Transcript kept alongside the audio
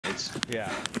lights. Yeah.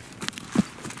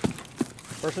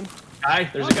 Person? Guy,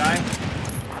 there's a guy.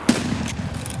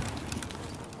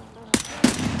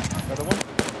 Another one?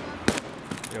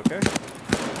 You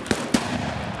okay?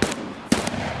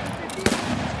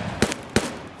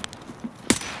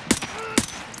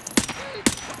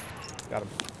 Got him.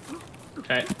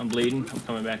 Okay, I'm bleeding. I'm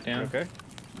coming back down. You okay?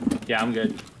 Yeah, I'm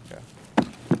good. Okay.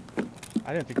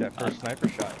 I didn't think that first sniper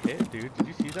shot hit, dude. Did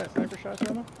you see that sniper shot,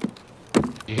 Jonah?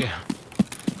 Yeah.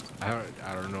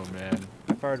 I don't know, man.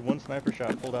 I fired one sniper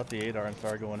shot, pulled out the ADAR, and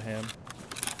started going ham.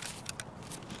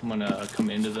 I'm gonna come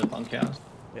into the bunkhouse.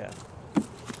 Yeah.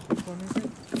 Which one is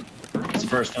it? It's the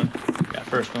first one. Yeah,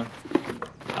 first one.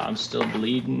 I'm still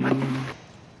bleeding.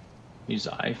 Use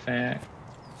the IFAK.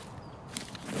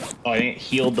 Oh, I didn't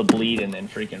heal the bleed and then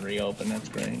freaking reopen. That's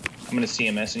great. I'm gonna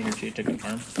CMS in here too to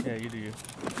confirm. Yeah, you do you.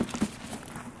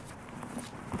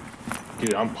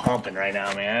 Dude, I'm pumping right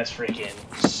now, man. That's freaking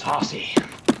saucy.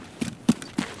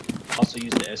 Also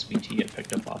use the SBT I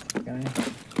picked up off the guy.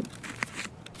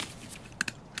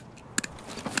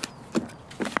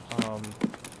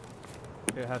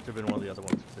 It had to have been one of the other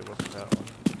ones because it wasn't that one.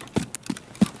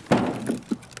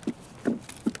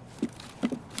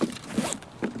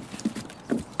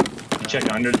 You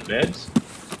check under the beds?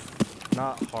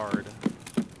 Not hard.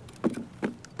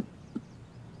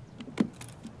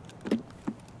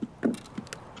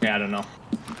 Yeah, I don't know.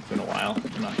 It's been a while.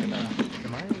 I'm not gonna.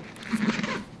 Am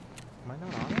I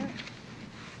not on it?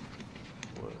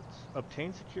 Woods.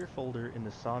 Obtain secure folder in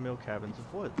the sawmill cabins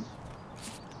of woods.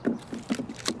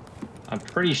 I'm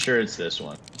pretty sure it's this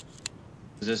one.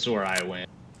 'Cause this is where I went.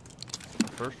 The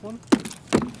first one?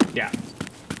 Yeah.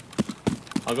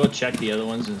 I'll go check the other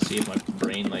ones and see if my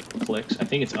brain like clicks. I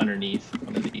think it's underneath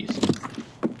one of these.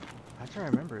 Actually, I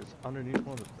remember it's underneath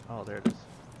one of the. Oh, there it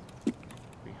is.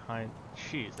 Behind.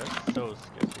 Jeez, that's so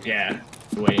sketchy. Yeah,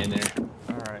 way in there.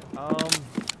 Alright,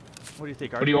 what do you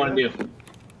think? What do you want to do?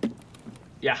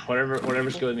 Yeah,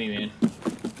 whatever's good with me, man.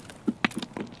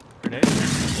 Grenade?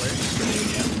 Flare?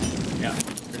 Grenade, yeah.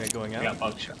 Grenade going out? Yeah,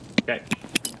 buckshot. Okay,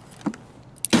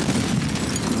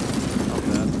 Oh,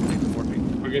 bad. Take some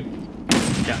morphine. we're good.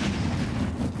 Yeah,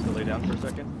 Go lay down for a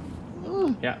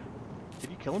second. yeah. Did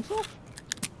he kill himself?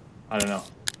 I don't know.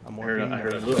 I'm I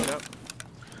heard a look. look. Up.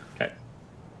 Okay.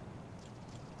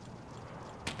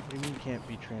 What do you mean can't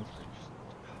be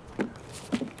transferred?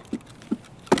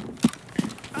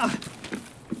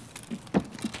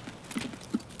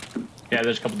 Yeah,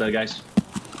 there's a couple dead guys.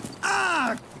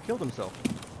 He killed himself.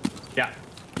 Yeah.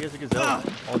 He has a gazelle.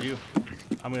 All you.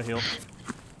 I'm gonna heal.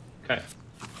 Okay.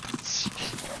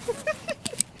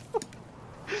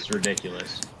 It's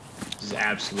ridiculous. This is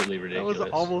absolutely That ridiculous. was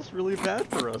almost really bad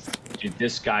for us. Dude,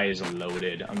 this guy is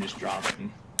loaded. I'm just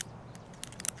dropping.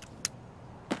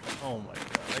 Oh my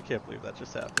god, I can't believe that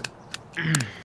just happened.